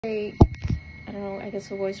I don't know, I guess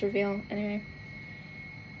a voice reveal. Anyway,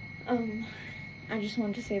 I just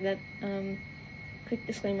wanted to say that, quick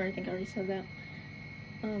disclaimer, I think I already said that.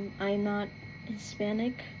 I'm not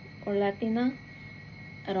Hispanic or Latina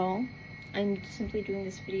at all. I'm simply doing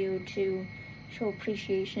this video to show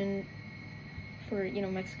appreciation for, you know,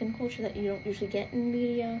 Mexican culture that you don't usually get in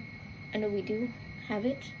media. I know we do have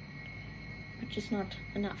it, but just not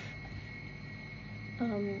enough.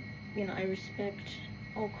 You know, I respect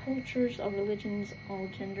all cultures, all religions, all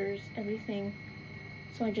genders, everything.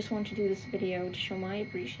 So I just want to do this video to show my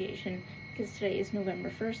appreciation, because today is November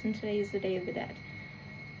 1st and today is the Day of the Dead.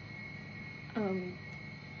 I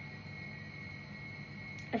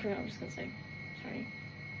forgot what I was gonna say. Sorry.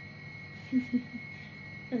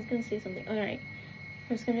 I was gonna say something. Alright.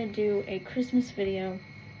 I was gonna do a Christmas video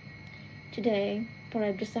today, but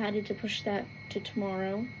I've decided to push that to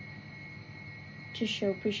tomorrow to show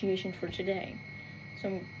appreciation for today.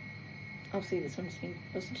 So obviously this one's being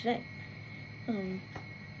posted today.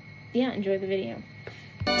 Yeah, enjoy the video.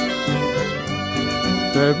 Te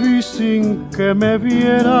vi sin que me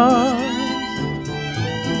vieras,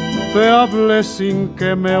 te hablé sin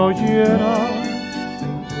que me oyeras,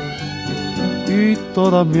 y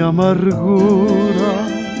toda mi amargura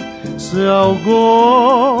se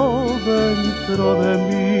ahogó dentro de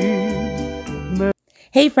mí.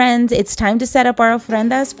 Hey friends, it's time to set up our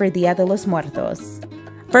ofrendas for Dia de los Muertos.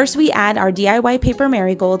 First, we add our DIY paper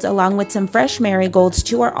marigolds along with some fresh marigolds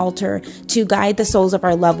to our altar to guide the souls of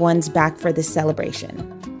our loved ones back for this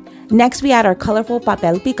celebration. Next, we add our colorful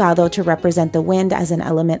papel picado to represent the wind as an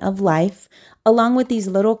element of life. Along with these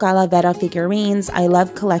little calavera figurines, I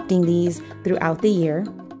love collecting these throughout the year.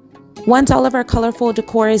 Once all of our colorful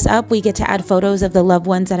decor is up, we get to add photos of the loved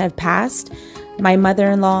ones that have passed. My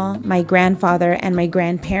mother-in-law, my grandfather, and my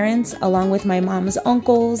grandparents, along with my mom's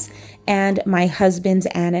uncles and my husband's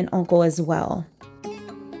aunt and uncle as well.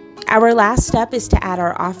 Our last step is to add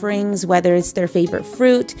our offerings, whether it's their favorite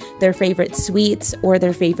fruit, their favorite sweets, or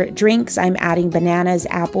their favorite drinks. I'm adding bananas,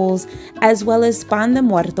 apples, as well as pan de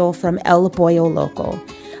muerto from El Pollo Loco.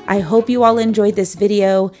 I hope you all enjoyed this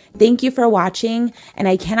video. Thank you for watching, and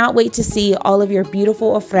I cannot wait to see all of your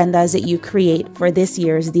beautiful ofrendas that you create for this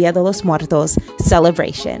year's Dia de los Muertos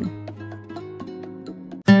celebration.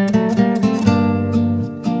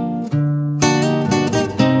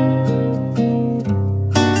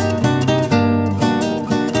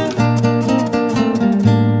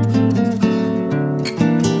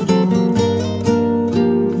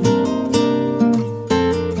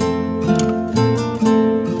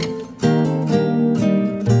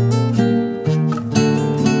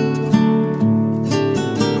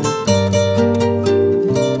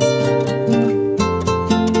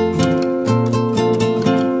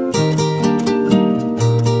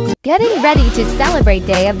 Getting ready to celebrate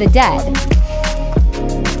Day of the Dead.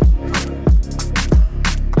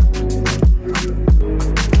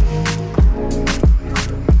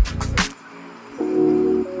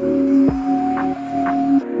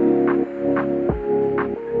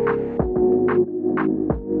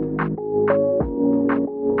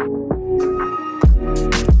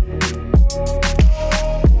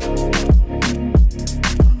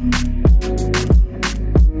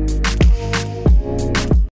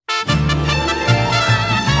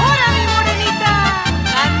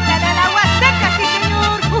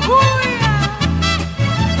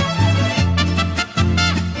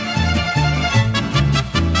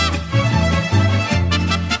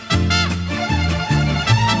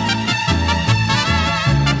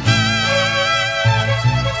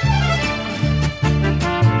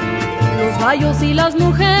 Los gallos y las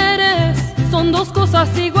mujeres son dos cosas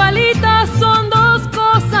igualitas, son dos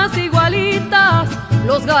cosas igualitas.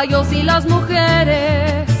 Los gallos y las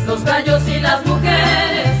mujeres, los gallos y las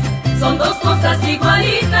mujeres son dos cosas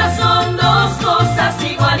igualitas, son dos cosas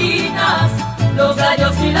igualitas. Los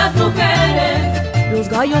gallos y las mujeres, los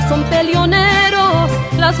gallos son peleoneros,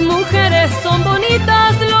 las mujeres son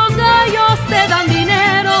bonitas. Los gallos te dan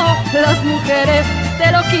dinero, las mujeres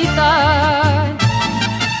te lo quitan.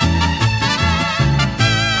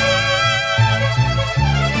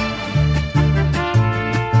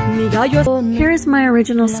 Here is my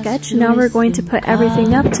original sketch. Now we're going to put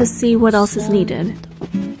everything up to see what else is needed.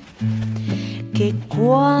 Que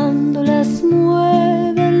cuando las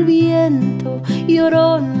mueve el viento,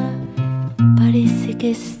 llorona, parece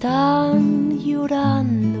que están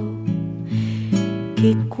llorando.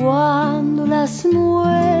 Que cuando las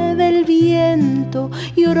mueve el viento,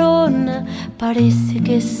 llorona, parece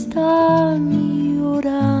que están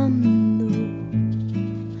llorando.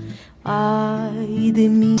 Ay de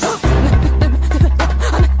mí.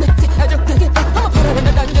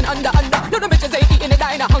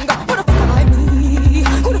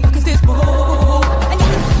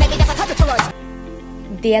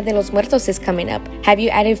 Dia de los Muertos is coming up. Have you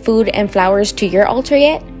added food and flowers to your altar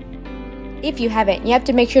yet? If you haven't, you have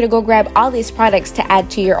to make sure to go grab all these products to add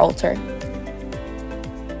to your altar.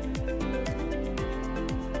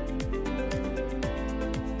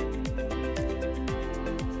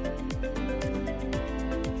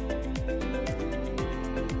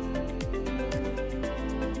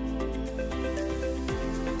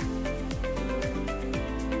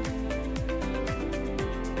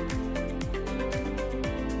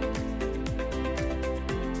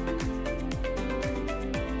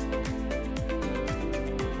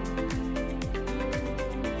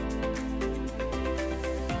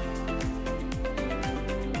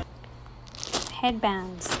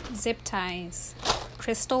 Headbands, zip ties,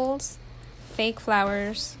 crystals, fake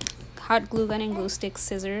flowers, hot glue gun and glue stick,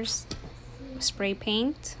 scissors, spray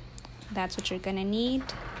paint. That's what you're gonna need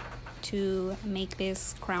to make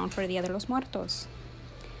this crown for Dia de los Muertos.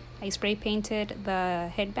 I spray painted the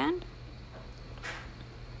headband.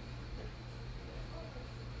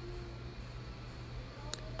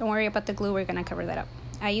 Don't worry about the glue, we're gonna cover that up.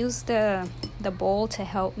 I used the bowl to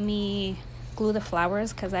help me glue the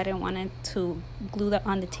flowers because I didn't want it to glue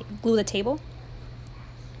the table.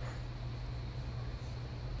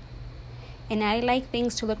 And I like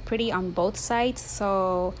things to look pretty on both sides,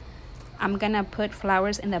 so I'm gonna put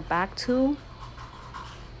flowers in the back too,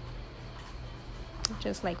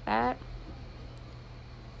 just like that.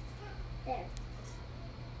 There.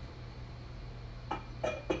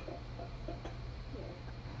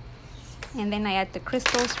 And then I add the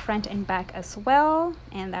crystals front and back as well,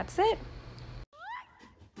 and that's it.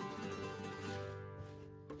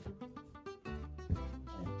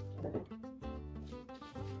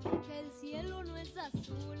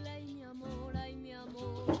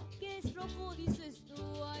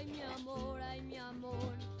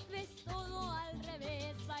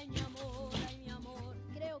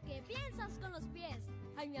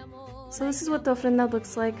 So this is what the ofrenda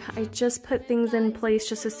looks like. I just put things in place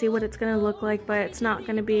just to see what it's going to look like, but it's not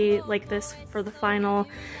going to be like this for the final.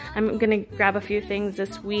 I'm going to grab a few things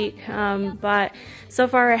this week, but so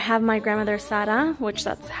far I have my grandmother Sara, which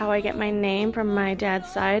that's how I get my name from my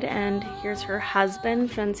dad's side, and here's her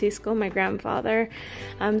husband Francisco, my grandfather.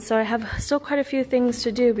 So I have still quite a few things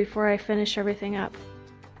to do before I finish everything up.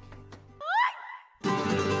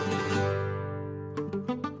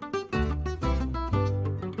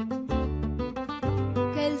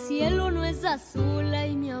 Azul,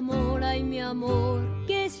 ay mi amor,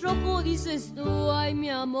 que es rojo dices tú, ay mi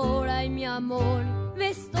amor,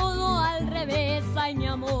 ves todo al revés, ay mi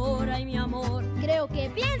amor, creo que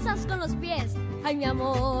piensas con los pies, ay mi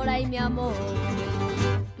amor,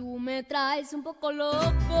 tú me traes un poco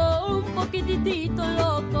loco, un poquitito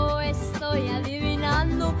loco, estoy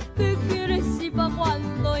adivinando qué quieres y pa'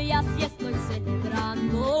 cuándo, y así estoy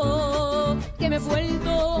celebrando, que me he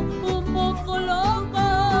vuelto un poco loco.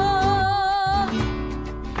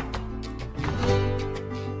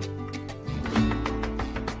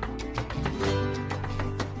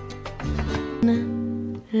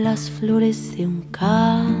 Las flores de un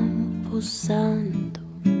campo santo,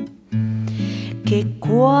 que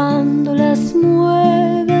cuando las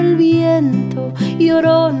mueve el viento,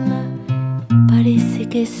 llorona, parece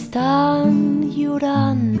que están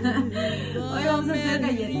llorando. Hoy vamos a hacer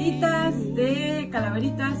galletitas de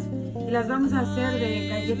calaveritas y las vamos a hacer de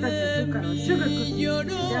galletas de azúcar o sugar cookies.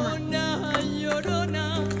 Llorona,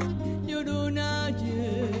 llorona, llorona,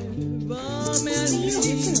 llévame al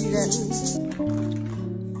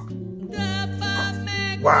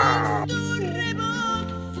Wow. tu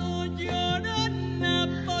rebozo, llorona,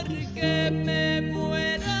 porque me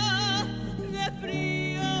muero de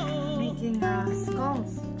frío. Making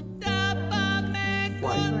skulls. Tápame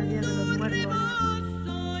con tu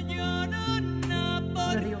rebozo, llorona,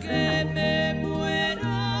 porque me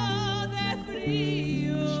muero de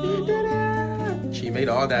frío. She made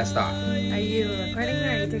all that stuff. Are you recording or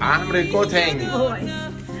are you taking I'm recording.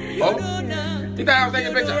 Oh, Tita, I'll take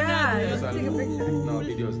a picture. yeah, Yes, let's take a picture. No,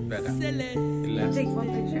 video is better. I'll take one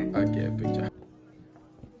picture. Okay, picture.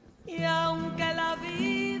 Y aunque la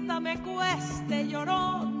vida me cueste,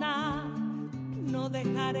 llorona, no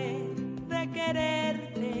dejaré de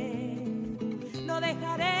quererte, no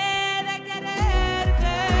dejaré de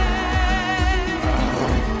quererte.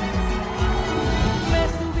 Me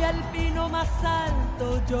subí al pino más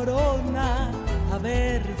alto, llorona, a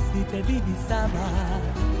ver si te divisaba,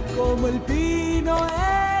 como el pino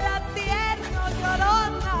era tierno,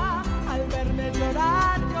 llorona, al verme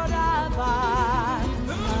llorar, lloraba.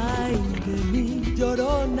 Ay de mí,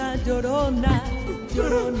 llorona, llorona,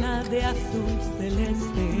 llorona de azul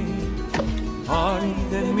celeste. Ay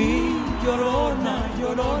de mí, llorona,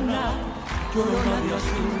 llorona, llorona de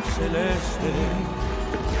azul celeste.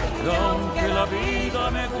 Y aunque la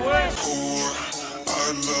vida me cueste, I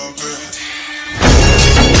love it.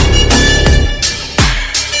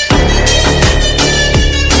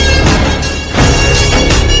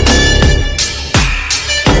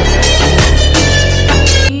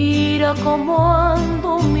 Mira cómo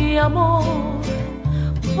ando, mi amor,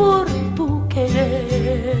 por tu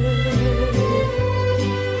querer.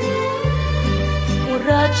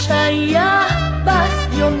 Borracha y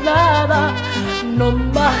apasionada, no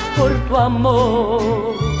más por tu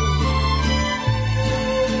amor.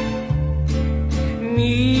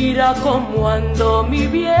 Mira cómo ando, mi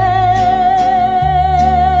bien.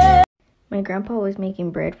 My grandpa was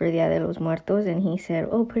making bread for Dia de los Muertos, and he said,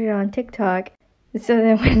 oh, put it on TikTok. So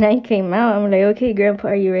then when I came out, I'm like, okay, Grandpa,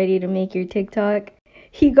 are you ready to make your TikTok?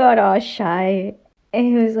 He got all shy, and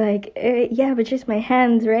he was like, yeah, but just my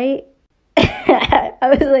hands, right? I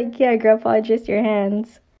was like, yeah, Grandpa, just your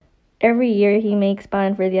hands. Every year he makes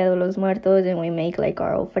pan for Dia de los Muertos, and we make like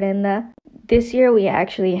our ofrenda. This year we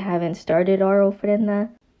actually haven't started our ofrenda,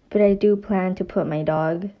 but I do plan to put my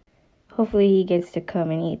dog. Hopefully he gets to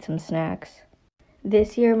come and eat some snacks.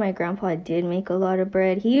 This year my grandpa did make a lot of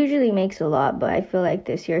bread. He usually makes a lot, but I feel like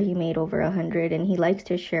this year he made over 100, and he likes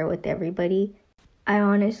to share with everybody. I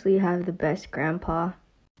honestly have the best grandpa.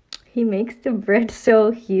 He makes the bread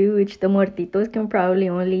so huge, the muertitos can probably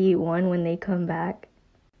only eat one when they come back.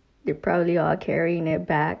 They're probably all carrying it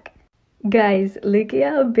back. Guys, look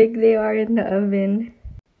at how big they are in the oven.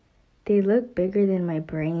 They look bigger than my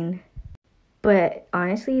brain. But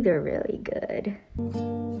honestly, they're really good.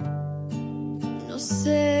 No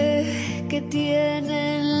sé qué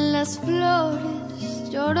tienen las flores,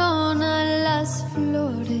 llorona las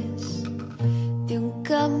flores de un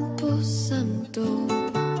campo santo.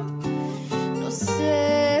 No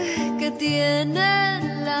sé qué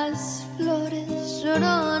tienen las flores,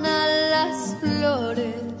 llorona las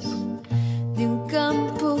flores de un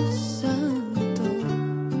campo santo,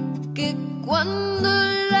 que cuando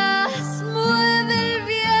las mueve el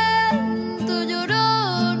viento,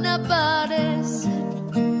 llorona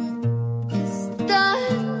parecen que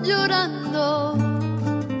están llorando,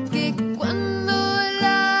 que cuando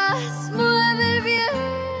las mueve el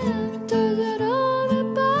viento, llorona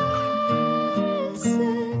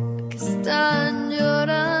parecen que están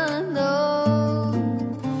llorando.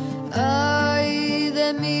 Ay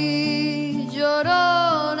de mí,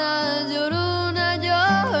 llorona, llorona,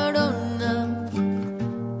 llorona,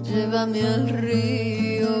 llévame al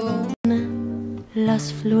río.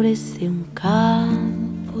 Las flores de un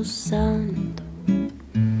campo santo,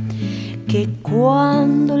 que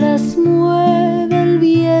cuando las mueve el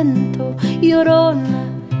viento, llorona,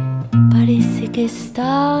 parece que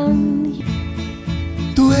están.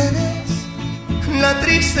 Tú eres la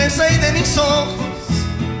tristeza y de mis ojos,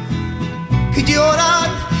 que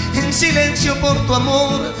lloran en silencio por tu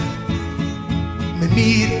amor. Me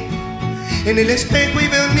miro en el espejo y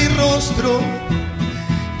veo en mi rostro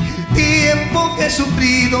el tiempo que he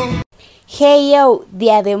sufrido. Hey yo,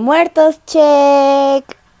 Día de Muertos,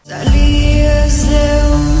 check. Salías de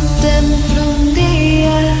un templo un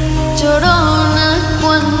día, llorona,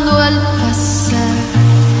 cuando al pasar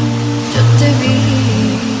yo te vi.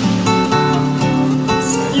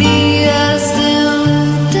 Salías de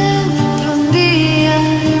un templo un día,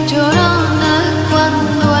 llorona,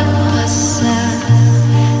 cuando al pasar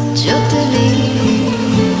yo te vi.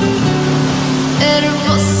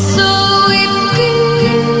 Hermoso y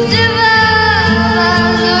puro llevaba,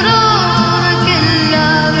 llorona, que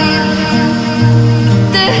la Virgen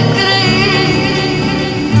te creí.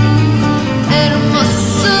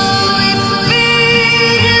 Hermoso y puro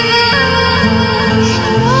llevaba,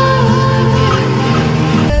 llorona,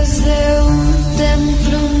 que desde un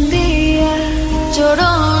templo un día,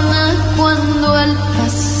 llorona, cuando al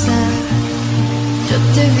pasar yo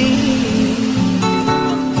te vi.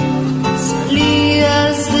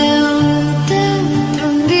 Salías de un templo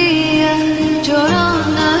un día,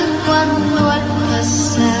 llorona, cuando al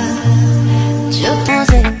pasar yo te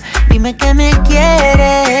vi. Dime que me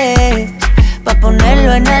quieres, pa'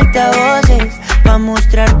 ponerlo en altavoces, pa'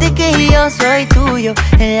 mostrarte que yo soy tuyo.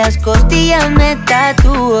 En las costillas me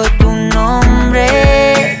tatúo tu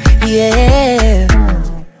nombre, yeah.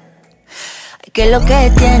 Ay, que lo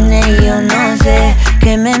que tiene yo no sé,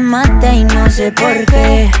 que me mata y no sé por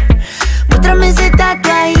qué. Muéstrame ese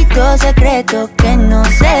tatuadito secreto que no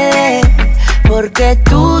se ve, porque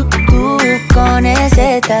tú con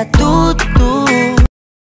ese tatu,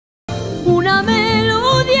 Una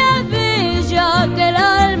melodía bella que el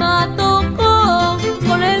alma tocó,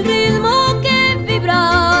 con el ritmo que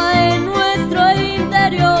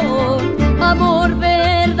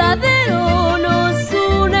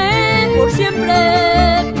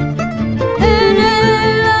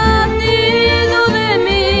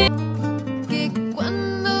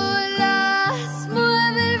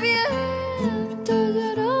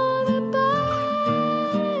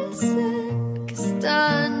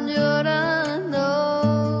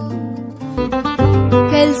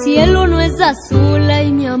el cielo no es azul,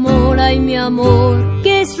 ay mi amor, ay mi amor.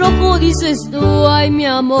 Que es rojo dices tú, ay mi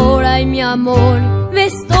amor, ay mi amor.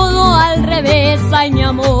 Ves todo al revés, ay mi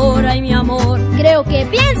amor, ay mi amor. Creo que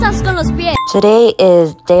piensas con los pies. Today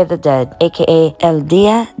is Day of the Dead, aka El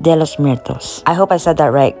Día de los Muertos. I hope I said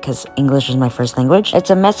that right because English is my first language.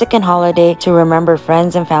 It's a Mexican holiday to remember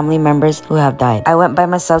friends and family members who have died. I went by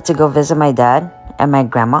myself to go visit my dad and my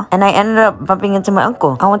grandma, and I ended up bumping into my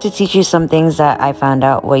uncle. I want to teach you some things that I found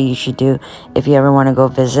out what you should do if you ever want to go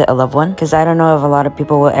visit a loved one, because I don't know if a lot of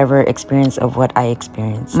people will ever experience of what I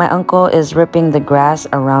experienced. My uncle is ripping the grass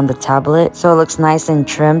around the tablet so it looks nice and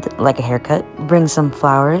trimmed like a haircut. Bring some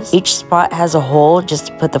flowers. Each spot has a hole just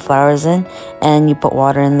to put the flowers in, and you put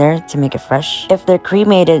water in there to make it fresh. If they're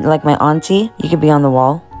cremated like my auntie, you could be on the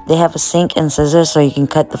wall. They have a sink and scissors so you can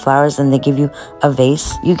cut the flowers, and they give you a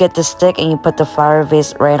vase. You get the stick and you put the flower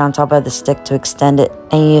vase right on top of the stick to extend it,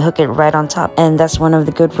 and you hook it right on top. And that's one of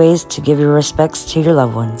the good ways to give your respects to your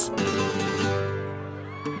loved ones.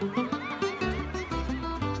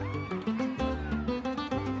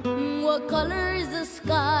 What color is the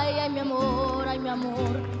sky? Ay mi amor, ay mi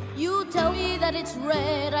amor. You tell me that it's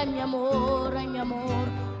red. Ay mi amor, ay mi amor.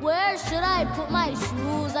 Where should I put my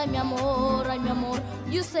shoes? Ay mi amor, ay mi amor.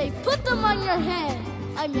 You say put them on your head.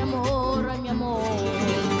 Ay mi amor, ay mi amor.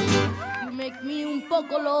 You make me un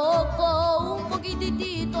poco loco, un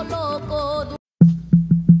poquitito loco.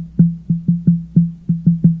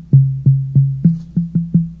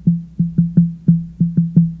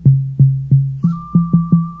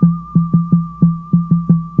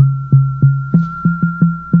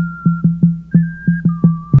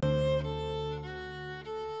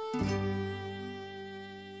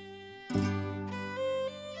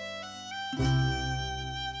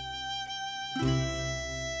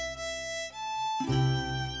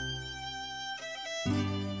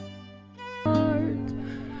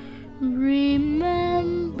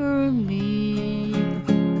 Remember me,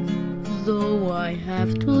 though I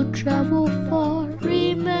have to travel far.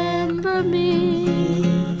 Remember me,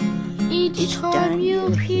 each time you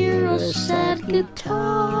hear a sad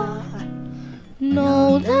guitar.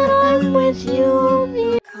 Know that I'm with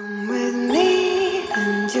you. Come with me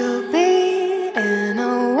and you'll be in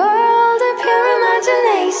a world of pure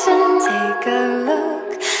imagination. Take a look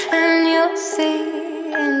and you'll see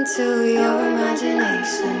into your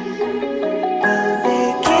imagination. We'll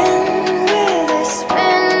begin with a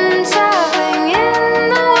spin, traveling in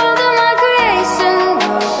the world of my creation.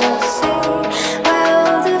 What we'll see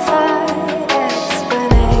will defy explanation.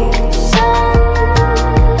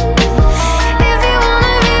 If you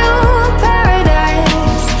wanna view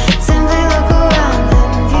paradise, simply look around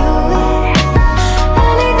and view it.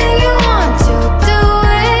 Anything you want to do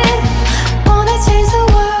it. Wanna change the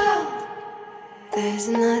world? There's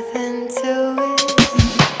nothing to it.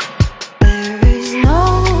 There is no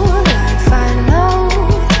life I know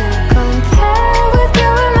to compare with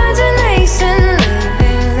your imagination.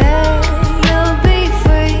 Living there, you'll be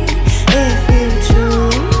free if you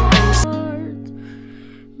choose.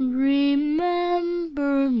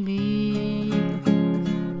 Remember me,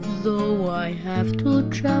 though I have to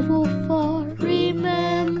travel far.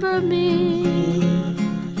 Remember me,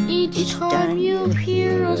 each time you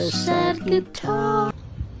hear a sad guitar.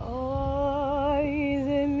 Ay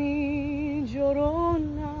de mí,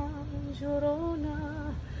 llorona, llorona,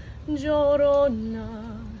 llorona,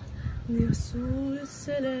 de azul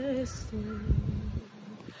celeste.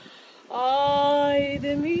 Ay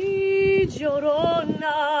de mí,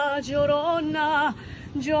 llorona, llorona,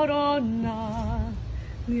 llorona,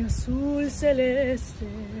 de azul celeste.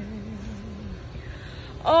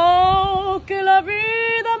 Oh, que la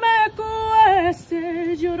vida me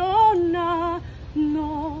cueste, llorona,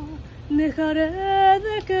 no dejaré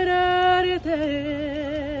de quererte.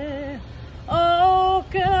 Oh,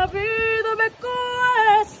 que la vida me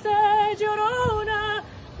cueste, llorona,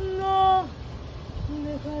 no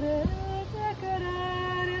dejaré de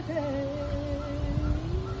quererte.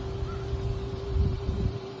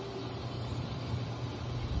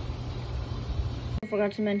 I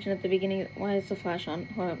forgot to mention at the beginning. Why is the flash on?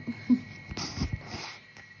 Hold up.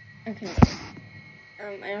 Okay.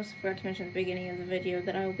 I also forgot to mention at the beginning of the video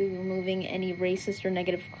that I will be removing any racist or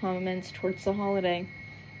negative comments towards the holiday.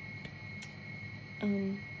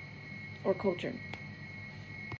 Or culture.